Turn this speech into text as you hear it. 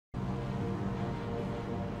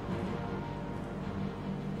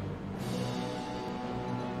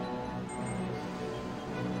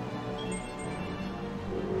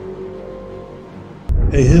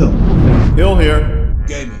Hey, Hill. Hill here.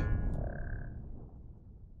 Gaming.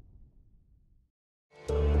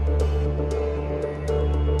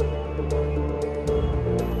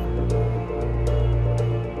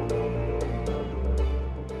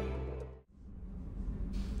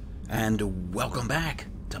 And welcome back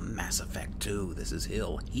to Mass Effect 2. This is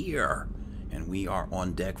Hill here, and we are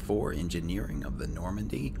on Deck 4, Engineering of the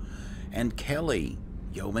Normandy. And Kelly,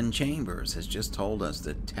 Yeoman Chambers, has just told us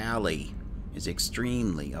that Tali is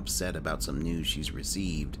extremely upset about some news she's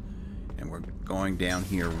received. And we're going down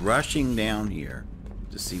here, rushing down here,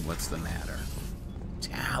 to see what's the matter.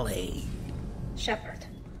 Tali! Shepard,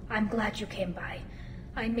 I'm glad you came by.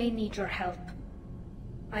 I may need your help.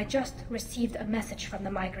 I just received a message from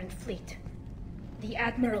the migrant fleet. The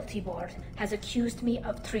Admiralty Board has accused me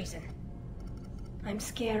of treason. I'm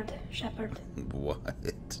scared, Shepard. What?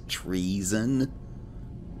 Treason?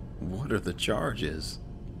 What are the charges?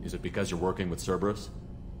 Is it because you're working with Cerberus?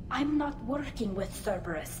 I'm not working with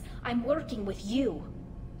Cerberus. I'm working with you.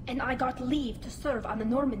 And I got leave to serve on the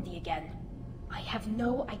Normandy again. I have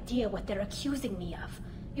no idea what they're accusing me of.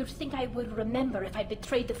 You'd think I would remember if I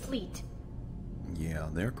betrayed the fleet. Yeah,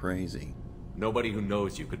 they're crazy. Nobody who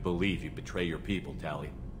knows you could believe you betray your people, Tali.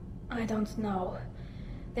 I don't know.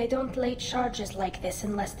 They don't lay charges like this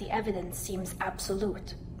unless the evidence seems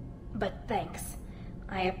absolute. But thanks.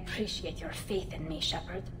 I appreciate your faith in me,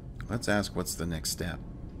 Shepard. Let's ask what's the next step.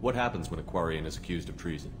 What happens when a Quarian is accused of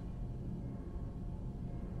treason?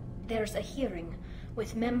 There's a hearing,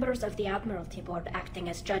 with members of the Admiralty Board acting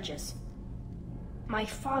as judges. My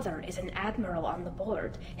father is an admiral on the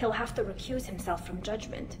board. He'll have to recuse himself from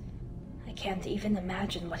judgment. I can't even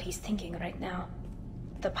imagine what he's thinking right now.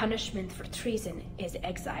 The punishment for treason is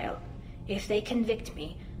exile. If they convict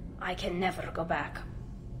me, I can never go back.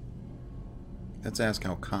 Let's ask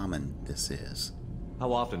how common this is.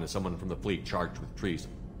 How often is someone from the fleet charged with treason?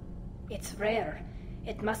 It's rare.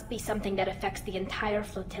 It must be something that affects the entire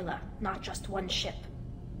flotilla, not just one ship.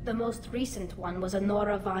 The most recent one was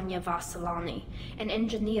Honora Vanya Vassilani, an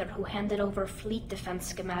engineer who handed over fleet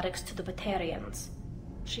defense schematics to the Batarians.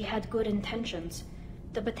 She had good intentions.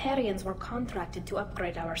 The Batarians were contracted to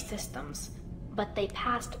upgrade our systems, but they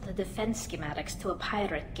passed the defense schematics to a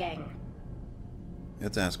pirate gang.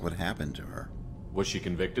 Let's ask what happened to her. Was she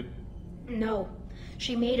convicted? No.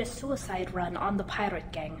 She made a suicide run on the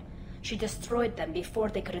pirate gang. She destroyed them before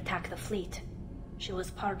they could attack the fleet. She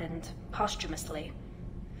was pardoned posthumously.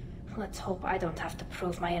 Let's hope I don't have to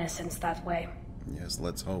prove my innocence that way. Yes,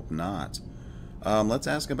 let's hope not. Let's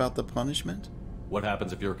ask about the punishment. What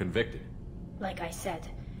happens if you're convicted? Like I said,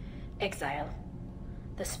 exile.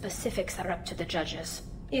 The specifics are up to the judges.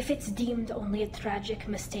 If it's deemed only a tragic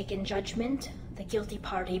mistake in judgment, the guilty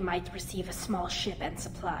party might receive a small ship and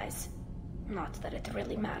supplies. Not that it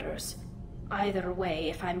really matters. Either way,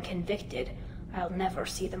 if I'm convicted, I'll never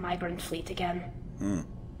see the migrant fleet again.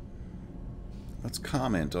 Let's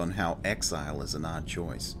comment on how exile is an odd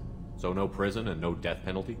choice. So no prison and no death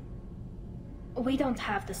penalty? We don't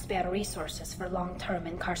have the spare resources for long-term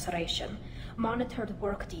incarceration. Monitored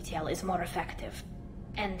work detail is more effective.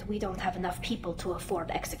 And we don't have enough people to afford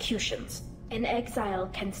executions. An exile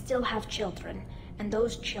can still have children, and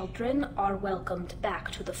those children are welcomed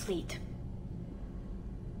back to the fleet.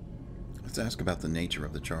 Let's ask about the nature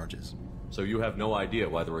of the charges. So you have no idea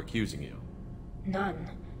why they're accusing you? None.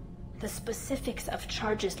 The specifics of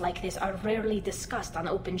charges like this are rarely discussed on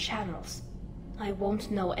open channels. I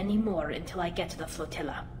won't know any more until I get to the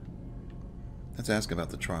flotilla. Let's ask about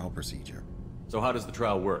the trial procedure. So how does the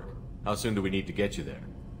trial work? How soon do we need to get you there?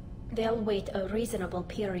 They'll wait a reasonable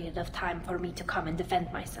period of time for me to come and defend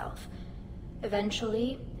myself.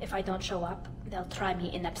 Eventually, if I don't show up, they'll try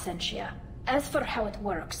me in absentia. As for how it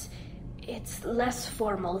works, it's less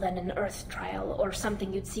formal than an Earth trial or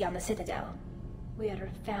something you'd see on the Citadel. We're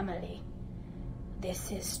family. This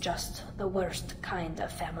is just the worst kind of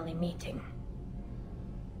family meeting.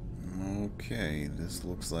 Okay, this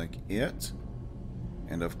looks like it.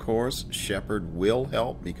 And of course, Shepard will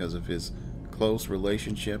help because of his close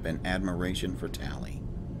relationship and admiration for Tali.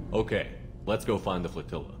 Okay, let's go find the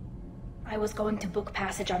flotilla. I was going to book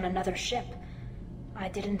passage on another ship. I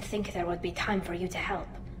didn't think there would be time for you to help.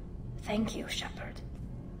 Thank you, Shepard.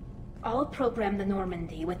 I'll program the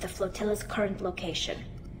Normandy with the flotilla's current location.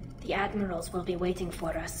 The admirals will be waiting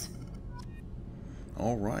for us.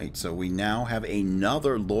 All right, so we now have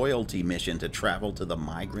another loyalty mission to travel to the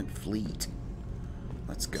migrant fleet.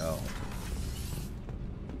 Let's go.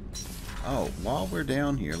 Oh, while we're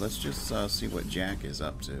down here, let's just see what Jack is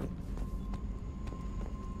up to.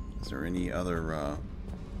 Is there any other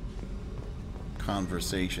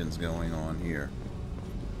conversations going on here?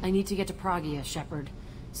 I need to get to Pragia, Shepard.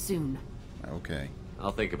 Soon. Okay.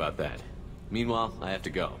 I'll think about that. Meanwhile, I have to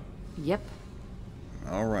go. Yep.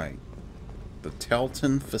 All right. The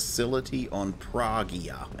Telton facility on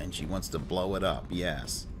Pragia, and she wants to blow it up.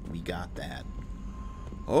 Yes, we got that.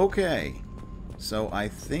 Okay. So I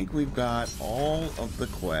think we've got all of the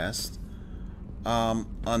quests.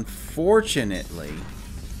 Unfortunately,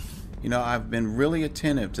 you know, I've been really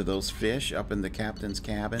attentive to those fish up in the captain's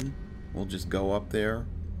cabin. We'll just go up there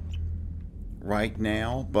right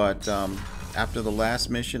now. But after the last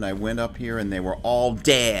mission, I went up here and they were all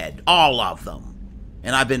dead. All of them.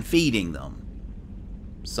 And I've been feeding them.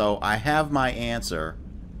 So I have my answer.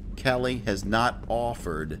 Kelly has not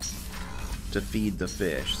offered to feed the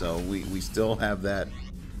fish. So we still have that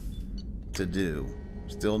to do.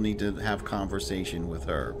 Still need to have conversation with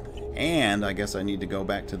her. And I guess I need to go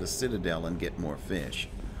back to the Citadel and get more fish.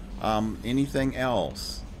 Anything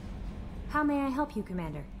else? How may I help you,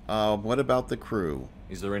 Commander? What about the crew?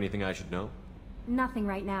 Is there anything I should know? Nothing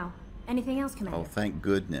right now. Anything else, Commander? Oh, thank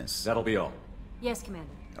goodness. That'll be all. Yes,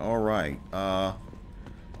 Commander. Alright,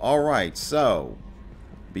 alright, so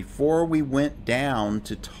before we went down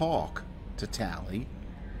to talk to Tally,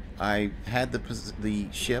 I had the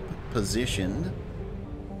ship positioned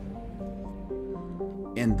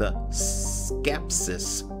in the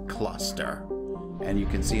Skepsis cluster. And you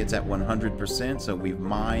can see it's at 100%, so we've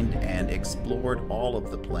mined and explored all of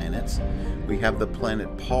the planets. We have the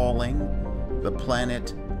planet Pauling, the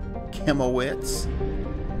planet Kimowitz,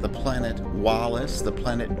 the planet Wallace, the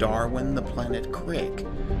planet Darwin, the planet Crick,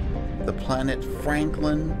 the planet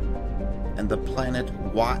Franklin, and the planet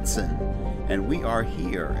Watson. And we are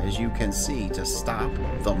here, as you can see, to stop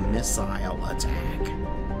the missile attack.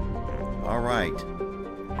 All right.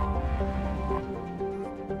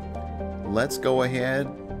 Let's go ahead.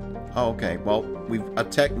 Okay, well,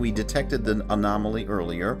 we detected the anomaly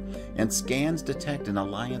earlier, and scans detect an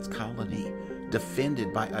Alliance colony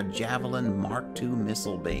defended by a Javelin Mark II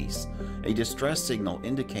missile base. A distress signal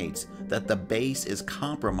indicates that the base is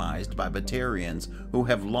compromised by Batarians who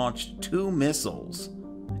have launched 2 missiles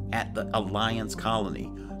at the Alliance colony.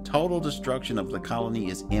 Total destruction of the colony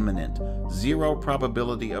is imminent. 0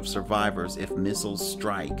 probability of survivors if missiles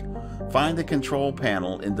strike. Find the control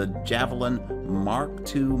panel in the Javelin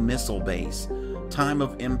Mark II missile base. Time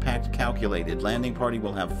of impact calculated. Landing party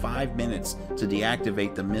will have 5 minutes to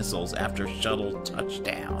deactivate the missiles after shuttle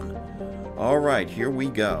touchdown. Alright, here we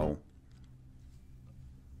go.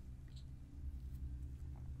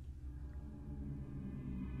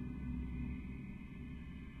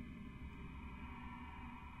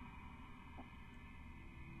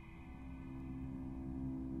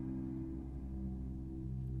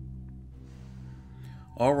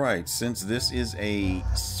 Alright, since this is a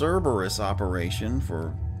Cerberus operation,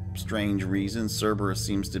 for strange reasons, Cerberus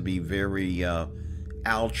seems to be very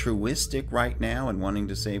altruistic right now and wanting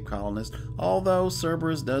to save colonists. Although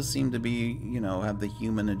Cerberus does seem to be, you know, have the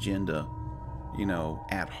human agenda, you know,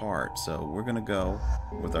 at heart. So we're going to go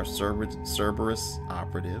with our Cerberus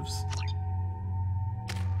operatives.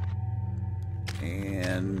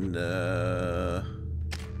 And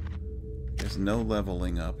there's no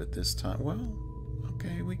leveling up at this time. Well,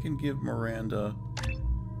 okay, we can give Miranda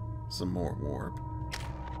some more warp.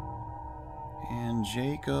 And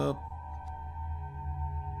Jacob.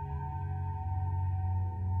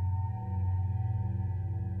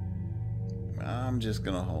 I'm just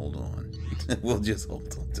gonna hold on. We'll just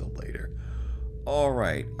hold until later.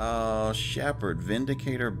 Alright, Shepard,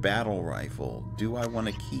 Vindicator Battle Rifle. Do I want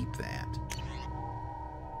to keep that?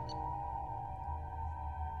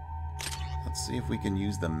 Let's see if we can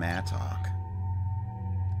use the Mattock.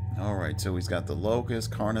 Alright, so he's got the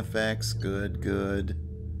Locust, Carnifex, good, good.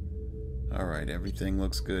 Alright, everything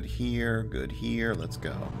looks good here, let's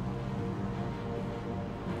go.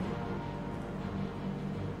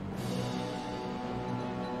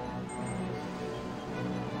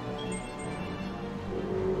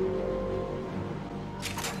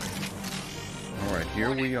 Alright,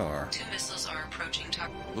 here we are. 2 missiles are approaching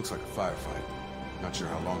target. Looks like a firefight. Not sure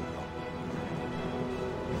how long ago.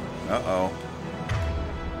 Uh-oh.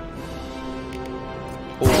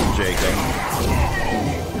 Pull, Jacob.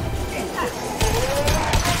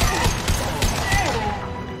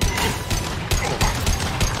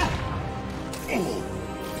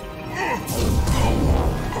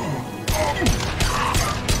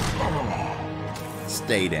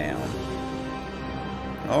 Stay down.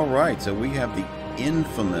 Alright, so we have the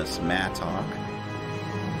infamous Mattock.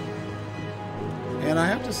 And I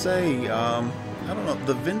have to say, I don't know,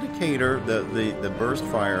 the Vindicator, the burst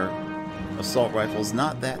fire assault rifle is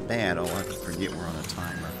not that bad. Oh, I forget we're on a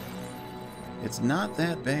timer. It's not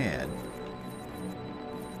that bad.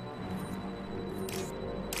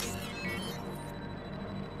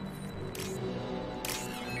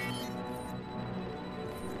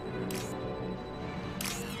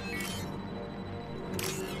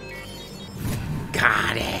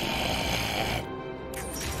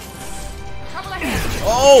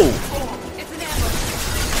 Oh! It's an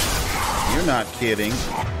ambush. You're not kidding.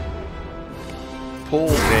 Pull,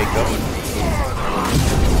 Jacob.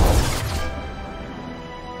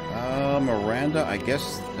 Miranda, I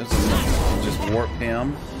guess that's enough to just warp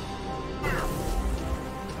him.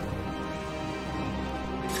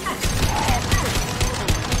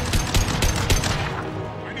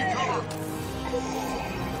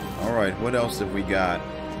 Alright, what else have we got?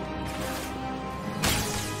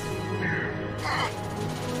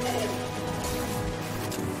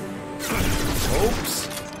 Oops.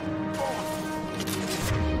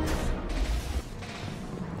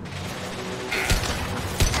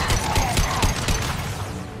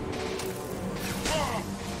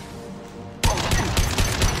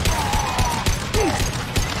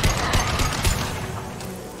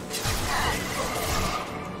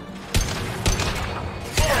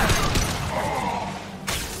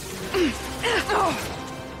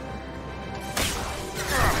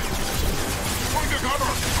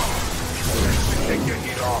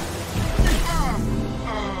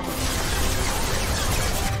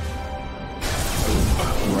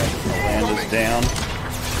 Down.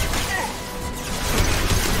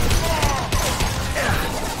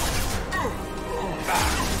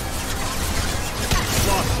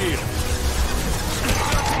 Lost shield.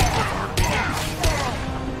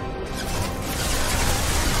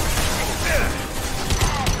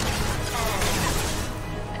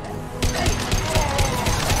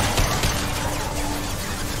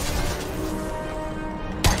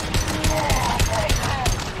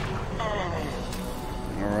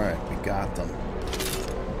 Got them.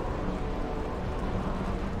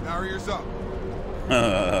 Barriers up.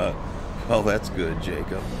 Well, that's good,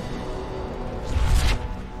 Jacob.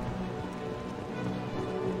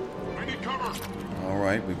 I need cover.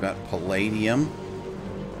 Alright, we've got palladium.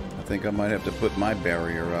 I think I might have to put my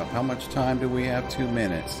barrier up. How much time do we have? 2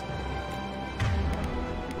 minutes.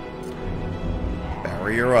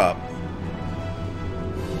 Barrier up.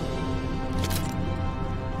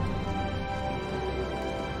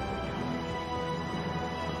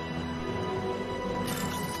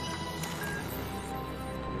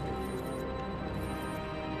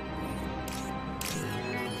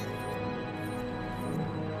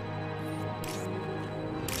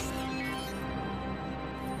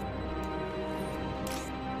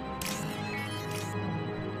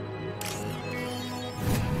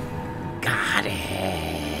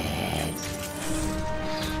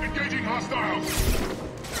 Engaging hostiles.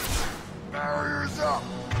 Barriers up.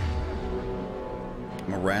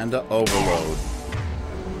 Miranda overload.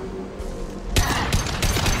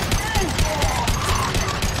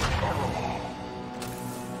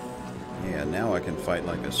 Yeah, now I can fight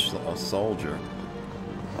like a soldier.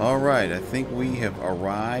 Alright, I think we have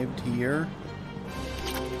arrived here.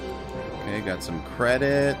 Okay, got some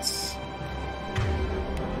credits.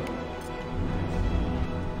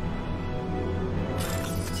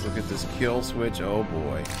 Let's look at this kill switch. Oh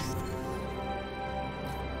boy.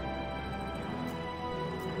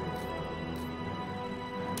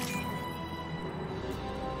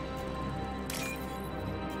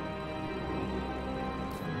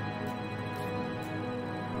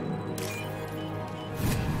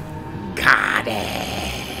 Got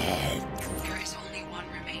it! There is only one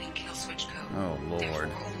remaining kill switch code. Oh, Lord. Therefore,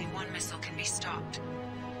 only one missile can be stopped.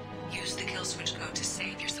 Use the kill switch code to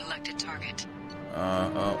save your selected target.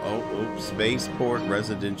 Spaceport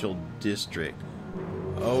Residential District.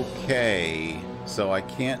 Okay, so I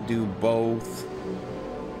can't do both.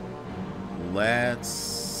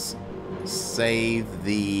 Let's save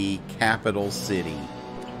the capital city.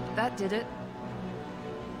 That did it.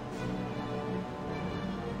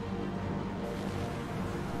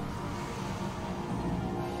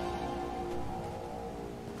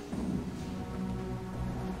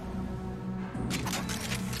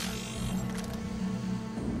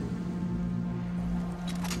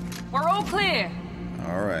 We're all clear.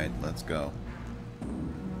 All right, let's go.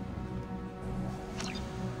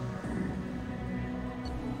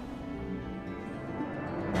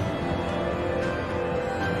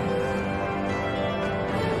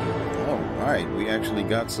 All right, we actually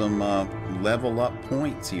got some level up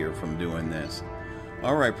points here from doing this.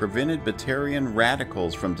 All right, prevented Batarian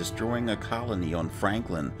radicals from destroying a colony on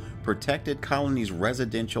Franklin. Protected colony's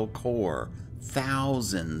residential core.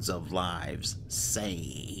 Thousands of lives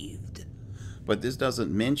saved. But this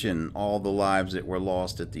doesn't mention all the lives that were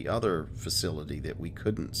lost at the other facility that we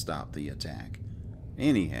couldn't stop the attack.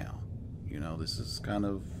 Anyhow, you know, this is kind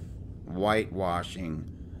of whitewashing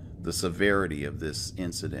the severity of this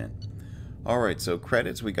incident. Alright, so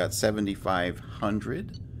credits, we got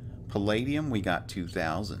 7,500. Palladium, we got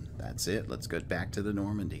 2,000. That's it. Let's go back to the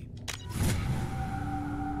Normandy.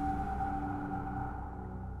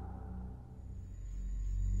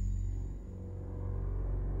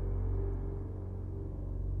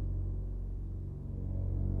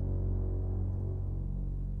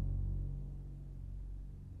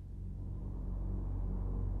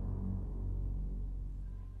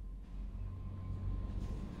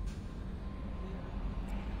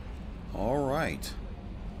 Alright.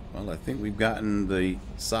 Well, I think we've gotten the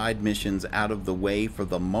side missions out of the way for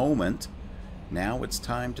the moment. Now it's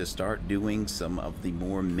time to start doing some of the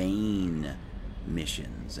more main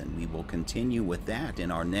missions, and we will continue with that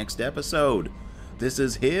in our next episode. This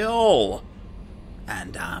is Hill,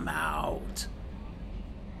 and I'm out.